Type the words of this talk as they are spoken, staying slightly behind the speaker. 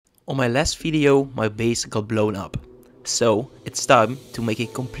On my last video, my base got blown up, so it's time to make a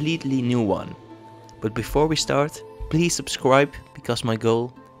completely new one. But before we start, please subscribe because my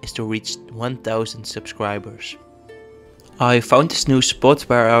goal is to reach 1000 subscribers. I found this new spot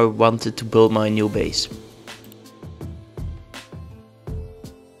where I wanted to build my new base.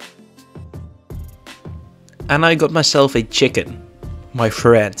 And I got myself a chicken, my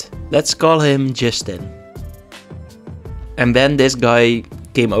friend. Let's call him Justin. And then this guy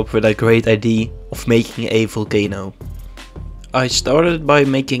came up with a great idea of making a volcano. I started by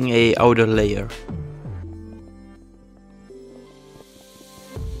making a outer layer.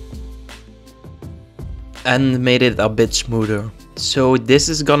 And made it a bit smoother. So this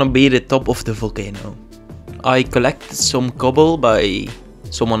is gonna be the top of the volcano. I collected some cobble by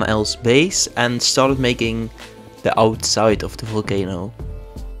someone else's base and started making the outside of the volcano.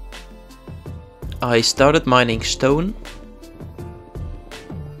 I started mining stone.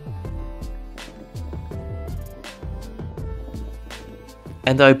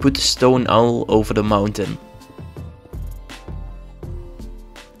 And I put the stone all over the mountain.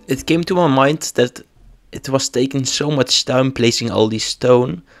 It came to my mind that it was taking so much time placing all these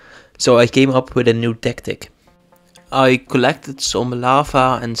stone, so I came up with a new tactic. I collected some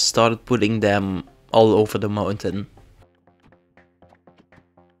lava and started putting them all over the mountain.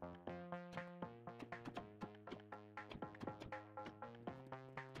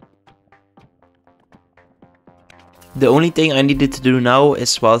 The only thing I needed to do now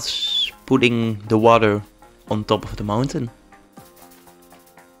was putting the water on top of the mountain.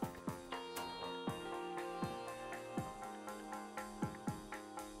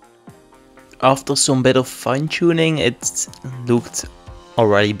 After some bit of fine tuning, it looked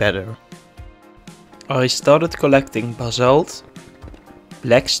already better. I started collecting basalt,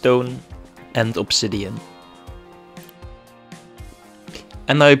 blackstone and obsidian.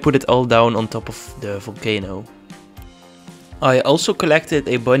 And I put it all down on top of the volcano. I also collected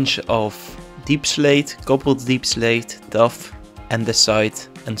a bunch of deep slate, cobbled deep slate, tuff, andesite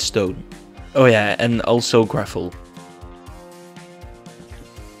and stone. Oh yeah, and also gravel.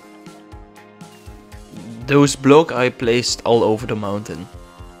 Those blocks I placed all over the mountain.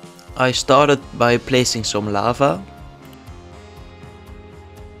 I started by placing some lava.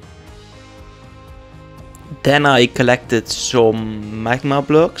 Then I collected some magma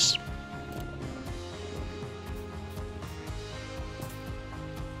blocks.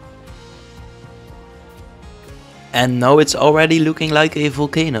 And now it's already looking like a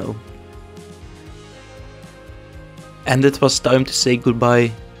volcano. And it was time to say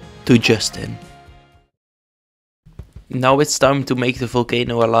goodbye to Justin. Now it's time to make the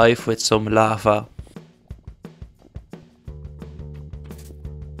volcano alive with some lava.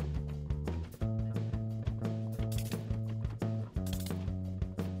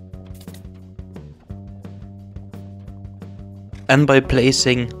 And by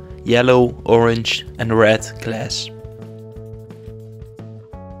placing yellow, orange and red glass.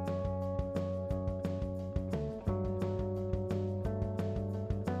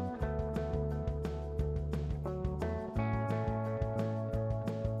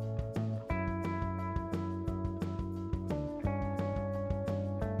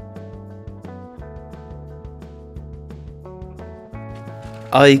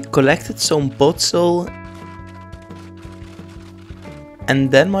 I collected some potsol. And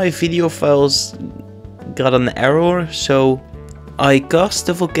then my video files got an error, so I caused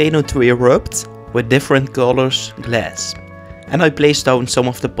the volcano to erupt with different colors glass. And I placed down some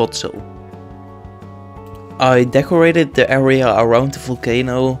of the potsol. I decorated the area around the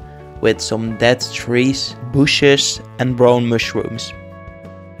volcano with some dead trees, bushes and brown mushrooms.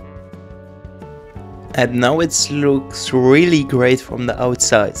 And now it looks really great from the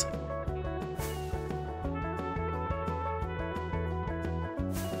outside.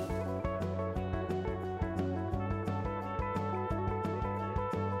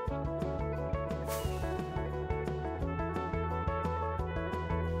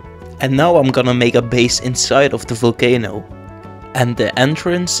 And now I'm gonna make a base inside of the volcano. And the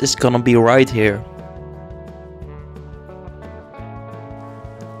entrance is gonna be right here.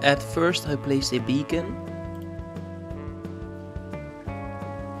 At first I placed a beacon.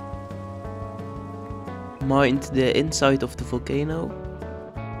 Mined the inside of the volcano.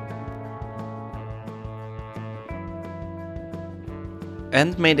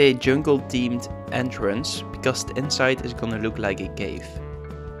 And made a jungle themed entrance because the inside is gonna look like a cave.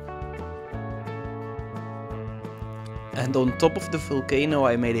 And on top of the volcano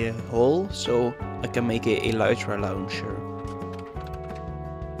I made a hole so I can make a elytra launcher.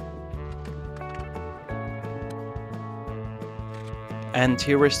 And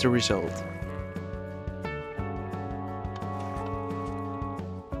here is the result.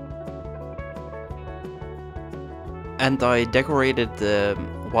 And I decorated the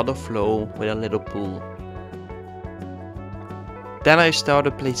water flow with a little pool. Then I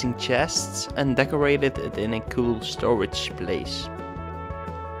started placing chests and decorated it in a cool storage place.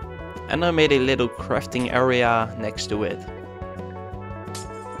 And I made a little crafting area next to it.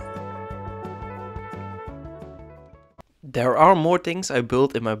 There are more things I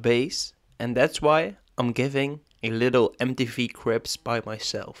built in my base, and that's why I'm giving a little MTV cribs by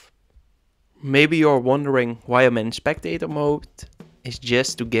myself. Maybe you're wondering why I'm in spectator mode. It's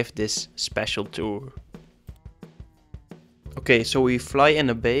just to give this special tour. Okay, so we fly in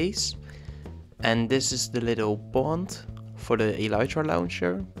a base, and this is the little pond for the elytra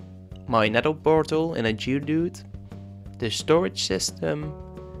launcher, my netherportal in a geodude, the storage system,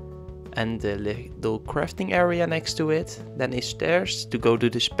 and the little crafting area next to it, then a stairs to go to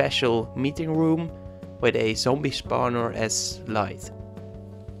the special meeting room with a zombie spawner as light.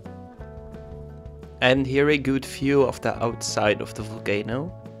 And here a good view of the outside of the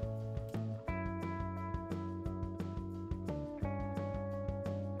volcano.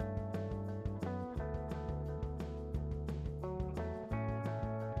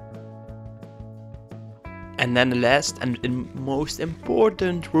 And then the last and most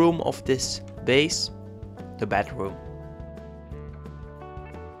important room of this base, the bedroom.